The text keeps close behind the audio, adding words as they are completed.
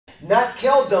not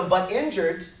killed them, but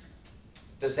injured,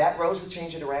 does that, Rosa,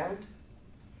 change it around?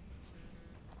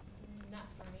 Not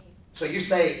for me. So you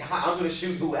say, I'm going to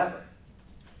shoot whoever.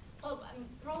 Well,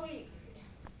 probably,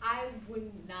 I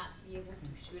would not be able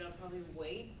to shoot. I'll probably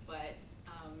wait, but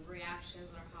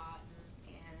reactions are hot,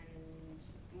 and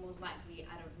most likely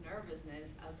out of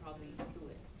nervousness, I'll probably do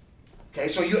it. Okay,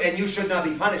 so you should not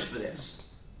be punished for this.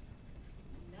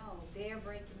 No, they're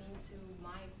breaking into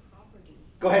my property.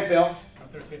 Go ahead, Phil.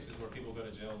 Aren't there cases where people go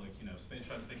to jail, like, you know, so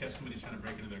they catch somebody trying to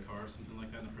break into their car or something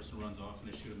like that, and the person runs off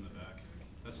and they shoot them in the back?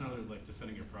 That's another, like,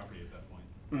 defending your property at that point.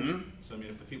 Mm-hmm. So, I mean,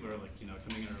 if the people are, like, you know,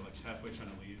 coming in or, like, halfway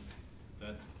trying to leave,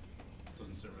 that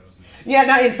doesn't sit right with me. Yeah,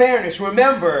 now in fairness,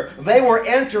 remember, they were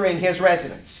entering his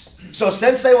residence. So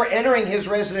since they were entering his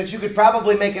residence, you could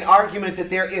probably make an argument that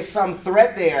there is some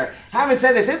threat there. Having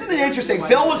said this, isn't it interesting?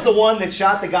 Phil was the one that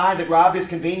shot the guy that robbed his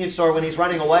convenience store when he's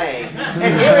running away. And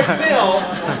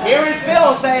here is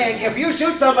Phil saying, if you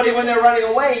shoot somebody when they're running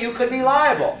away, you could be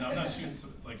liable. No, I'm not shooting,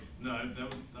 like, no,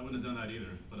 I wouldn't have done that either.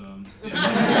 But,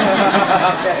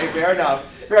 yeah. Okay, fair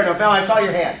enough. Fair enough. Now I saw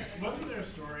your hand. Wasn't there a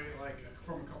story, like,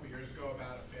 from a couple years ago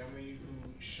about a family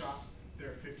who shot their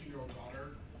 15-year-old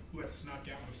daughter who had snuck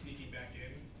out and was sneaking back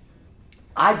in?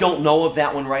 I don't know of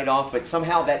that one right off, but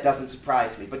somehow that doesn't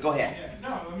surprise me. But go ahead. Yeah,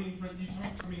 no, I mean, but you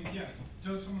talk, I mean, yes,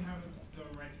 does someone have the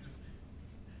right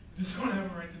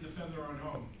to defend their own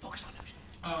home? Focus on that.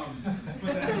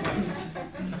 But that,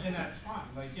 and that's fine.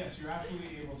 Like, yes, you're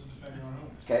absolutely able to defend your own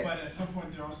home. Okay. But at some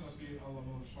point, there also must be a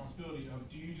level of responsibility of,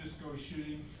 do you just go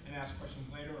shooting and ask questions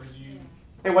later, or do you?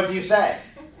 And what do you say?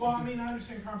 Well, I mean, I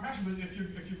understand crime of passion, but if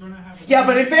you're going to have. Yeah,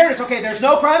 but in fairness, okay, there's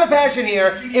no crime of passion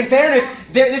here. In fairness,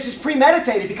 this is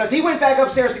premeditated because he went back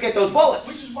upstairs to get those bullets.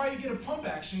 Which is why you get a pump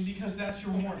action, because that's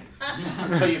your warning.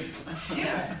 So you.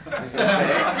 Yeah. Okay.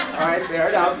 All right, fair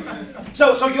enough.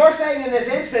 So you're saying in this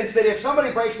instance that if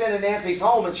somebody breaks into Nancy's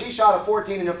home and she shot a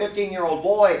 14 and a 15-year-old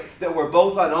boy that were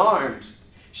both unarmed,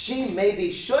 she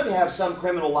maybe should have some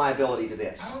criminal liability to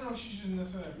this. I don't know if she should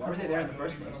necessarily have. Why were they there in the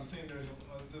first place? But I'm saying there's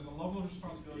a level of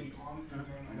responsibility on the gun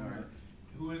owner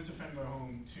who has defended their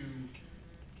home to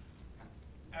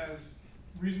as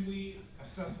reasonably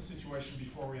assess the situation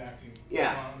before reacting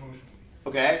emotionally.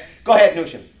 Okay. Go ahead,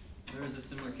 Nushin. There was a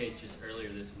similar case just earlier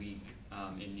this week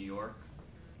in New York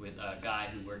with a guy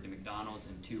who worked at McDonald's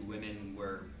and two women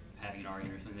were having an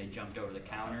argument or something. They jumped over the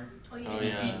counter. Oh,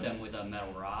 yeah. He beat them with a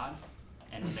metal rod.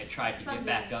 And when they tried to get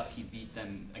back up, he beat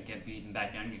them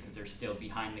back down because they're still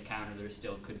behind the counter. They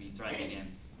still could be threatening him.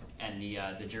 And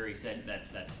the jury said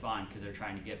that's fine because they're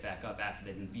trying to get back up after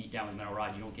they've been beat down with a metal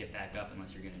rod. You don't get back up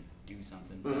unless you're going to do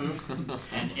something. So.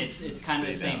 And it's kind of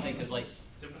the same thing because, like,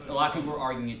 a lot of people are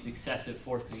arguing it's excessive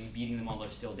force because he's beating them while they're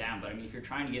still down. But I mean, if you're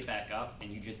trying to get back up and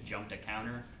you just jumped a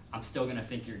counter, I'm still going to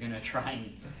think you're going to try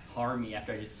and harm me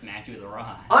after I just smack you with a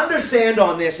rod. Understand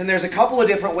on this, and there's a couple of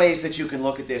different ways that you can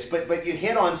look at this, but you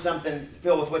hit on something,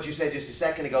 Phil, with what you said just a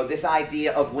second ago, this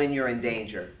idea of when you're in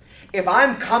danger. If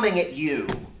I'm coming at you,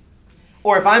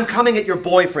 or if I'm coming at your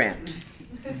boyfriend,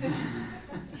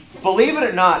 believe it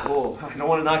or not, oh, I don't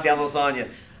want to knock down lasagna.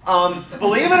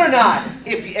 Believe it or not,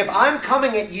 if I'm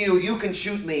coming at you, you can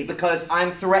shoot me because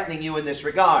I'm threatening you in this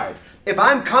regard. If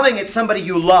I'm coming at somebody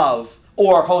you love,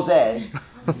 or Jose,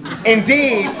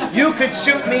 indeed, you could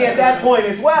shoot me at that point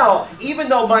as well, even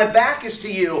though my back is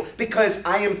to you because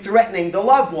I am threatening the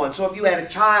loved one. So if you had a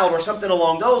child or something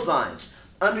along those lines.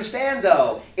 Understand,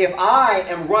 though, if I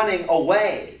am running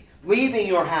away, leaving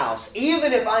your house,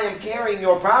 even if I am carrying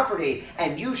your property,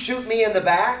 and you shoot me in the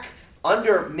back,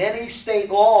 under many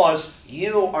state laws,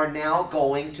 you are now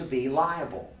going to be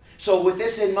liable. So with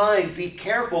this in mind, be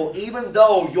careful, even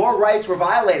though your rights were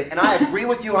violated. And I agree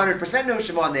with you 100%,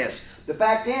 Nushim, on this. The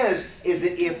fact is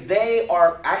that if they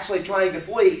are actually trying to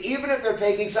flee, even if they're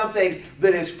taking something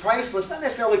that is priceless, not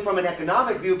necessarily from an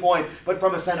economic viewpoint, but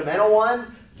from a sentimental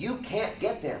one, you can't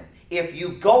get them. If you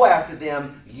go after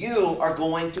them, you are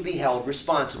going to be held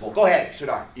responsible. Go ahead,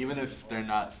 Sudar. Even if they're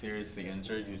not seriously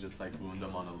injured, you just like wound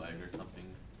them on a leg or something.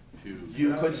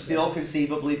 You could still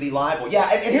conceivably be liable. Yeah,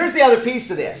 and here's the other piece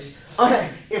to this.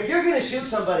 If you're going to shoot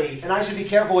somebody, and I should be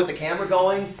careful with the camera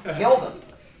going, kill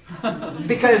them.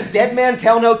 Because dead men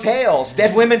tell no tales.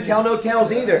 Dead women tell no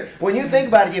tales either. When you think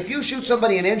about it, if you shoot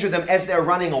somebody and injure them as they're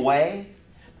running away,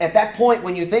 at that point,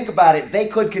 when you think about it, they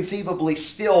could conceivably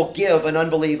still give an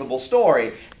unbelievable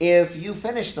story if you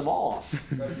finish them off.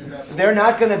 They're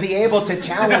not going to be able to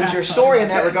challenge your story in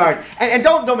that regard. And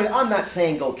don't, I'm not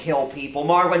saying go kill people,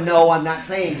 Marvin. No, I'm not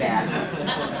saying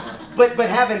that. But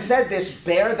having said this,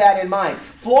 bear that in mind.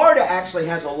 Florida actually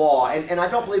has a law, and I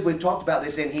don't believe we've talked about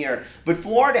this in here, but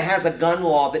Florida has a gun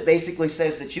law that basically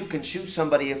says that you can shoot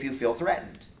somebody if you feel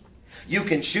threatened. You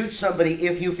can shoot somebody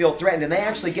if you feel threatened, and they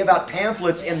actually give out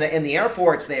pamphlets in the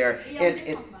airports there. Yeah, we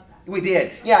did talk about that. We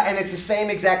did, yeah, and it's the same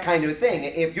exact kind of thing.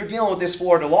 If you're dealing with this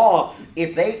Florida law,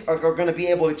 if they are going to be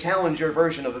able to challenge your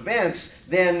version of events,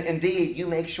 then indeed you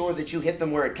make sure that you hit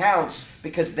them where it counts,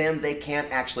 because then they can't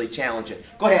actually challenge it.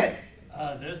 Go ahead.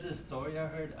 There's this story I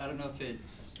heard. I don't know if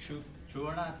it's true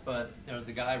or not, but there was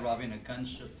a guy robbing a gun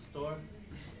store,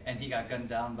 and he got gunned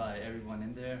down by everyone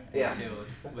in there and killed.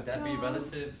 Would that be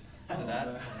relative to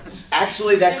that?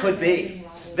 Actually, that could be.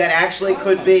 That actually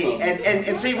could be.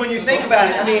 And see, when you think about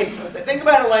it, I mean, think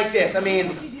about it like this. I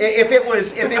mean, if it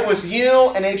was you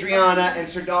and Adriana and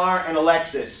Serdar and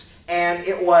Alexis, and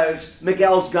it was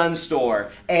Miguel's gun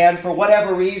store, and for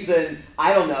whatever reason,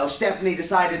 I don't know, Stephanie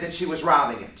decided that she was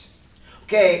robbing it.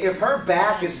 Okay, if her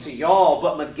back is to y'all,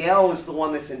 but Miguel is the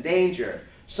one that's in danger,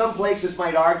 some places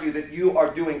might argue that you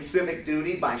are doing civic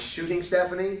duty by shooting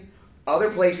Stephanie. Other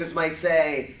places might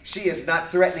say she is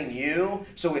not threatening you,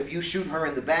 so if you shoot her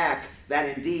in the back,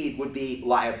 that indeed would be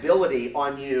liability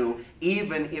on you,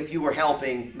 even if you were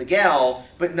helping Miguel,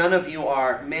 but none of you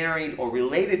are married or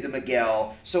related to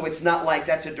Miguel, so it's not like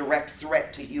that's a direct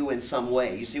threat to you in some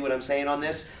way. You see what I'm saying on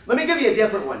this? Let me give you a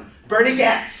different one. Bernie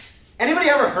Getz. Anybody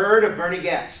ever heard of Bernie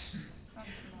Getz?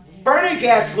 Bernie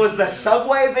Getz was the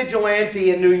subway vigilante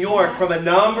in New York from a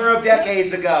number of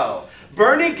decades ago.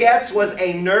 Bernie Getz was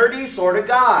a nerdy sort of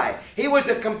guy. He was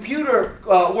a computer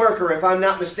worker, if I'm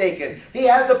not mistaken. He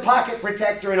had the pocket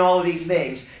protector and all of these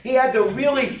things. He had the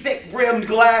really thick-brimmed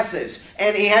glasses,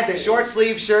 and he had the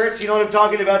short-sleeve shirts, you know what I'm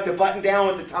talking about, the button-down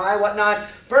with the tie, whatnot.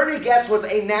 Bernie Getz was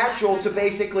a natural to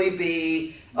basically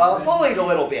be bullied a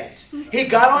little bit. He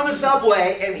got on the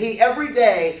subway, and every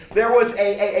day there was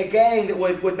a gang that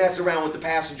would mess around with the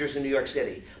passengers in New York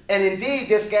City. And indeed,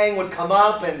 this gang would come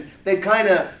up, and they'd kind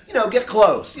of, get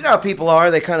close. You know how people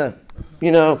are. They kind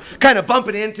of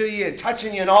bumping into you and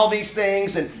touching you and all these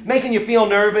things and making you feel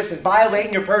nervous and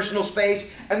violating your personal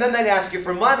space. And then they'd ask you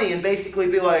for money and basically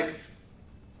be like,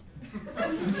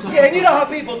 yeah, and you know how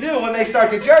people do when they start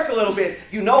to jerk a little bit.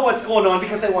 You know what's going on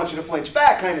because they want you to flinch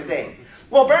back, kind of thing.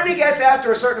 Well, Bernie Getz,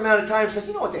 after a certain amount of time, said,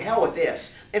 you know what, to hell with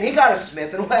this. And he got a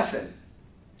Smith & Wesson.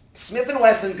 Smith &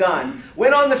 Wesson gun,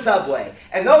 went on the subway,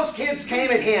 and those kids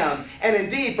came at him, and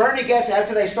indeed, Bernie Getz,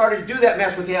 after they started to do that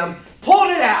mess with him, pulled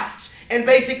it out and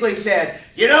basically said,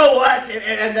 you know what,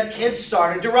 and the kids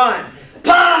started to run.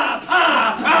 Pa,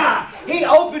 pa, pa! He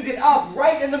opened it up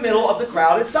right in the middle of the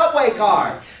crowded subway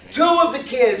car. Two of the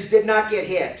kids did not get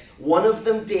hit. One of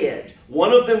them did.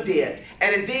 One of them did.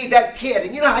 And indeed, that kid,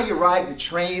 and you know how you ride in a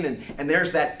train and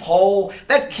there's that pole?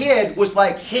 That kid was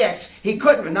like hit. He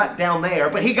couldn't, not down there,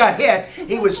 but he got hit.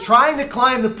 He was trying to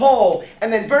climb the pole,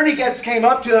 and then Bernie Getz came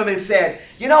up to him and said,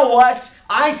 you know what?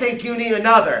 I think you need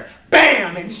another.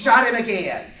 Bam! And shot him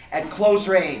again at close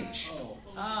range.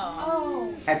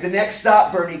 Oh. At the next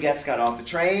stop, Bernie Getz got off the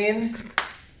train.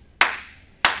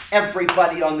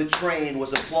 Everybody on the train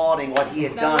was applauding what he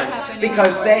had done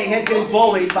because they had been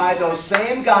bullied by those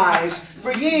same guys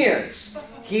for years.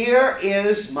 Here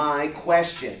is my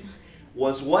question.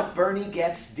 Was what Bernie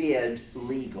Getz did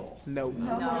legal? No.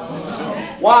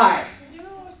 Why?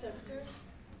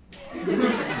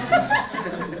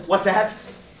 What's that?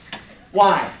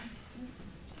 Why?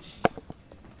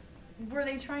 Were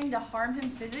they trying to harm him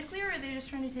physically, or are they just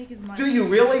trying to take his money? Do you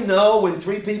really know when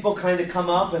three people kind of come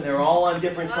up and they're all on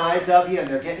different sides of you and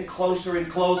they're getting closer and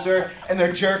closer and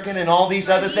they're jerking and all these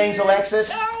other things,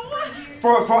 Alexis?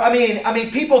 I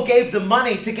mean, people gave them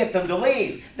money to get them to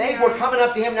leave. They were coming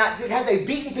up to him. Not had they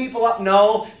beaten people up?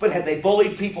 No. But had they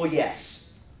bullied people?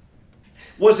 Yes.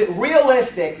 Was it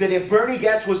realistic that if Bernie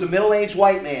Getz was a middle-aged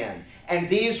white man and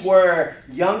these were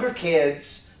younger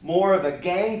kids, more of a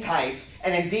gang type,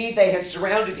 and indeed they had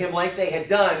surrounded him like they had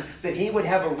done, that he would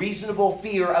have a reasonable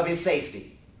fear of his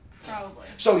safety? Probably.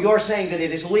 So you're saying that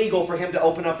it is legal for him to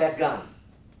open up that gun?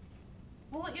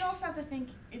 Well, you also have to think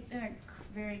it's in a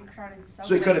very crowded subway.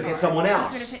 So he could have hit someone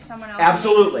else? He could have hit someone else.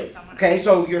 Absolutely. Okay,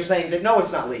 so you're saying that no,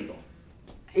 it's not legal,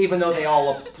 even though they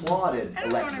all applauded I don't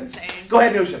know what I'm Alexis. saying. Go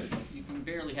ahead, Newsom. You can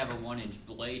barely have a 1-inch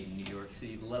blade in New York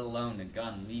City, let alone a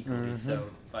gun legally. So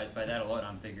by that alone,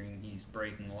 I'm figuring he's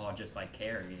breaking the law just by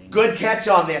carrying. Good catch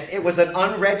on this. It was an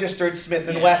unregistered Smith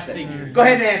 & Yeah, Wesson. figured. Go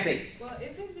ahead, Nancy. Well,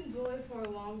 if he's been bullied for a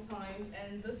long time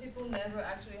and those people never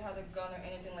actually had a gun or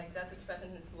anything like that to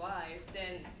threaten his life,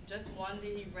 then just one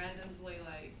day he randomly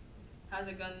has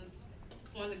a gun,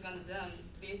 pointed a gun at them.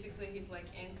 Basically, he's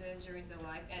endangering their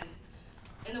life, and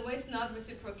in a way, it's not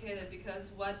reciprocated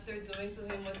because what they're doing to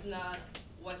him was not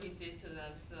what he did to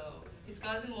them. So he's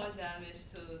causing more damage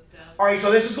to them. All right,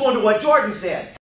 so this is going to what Jordan said.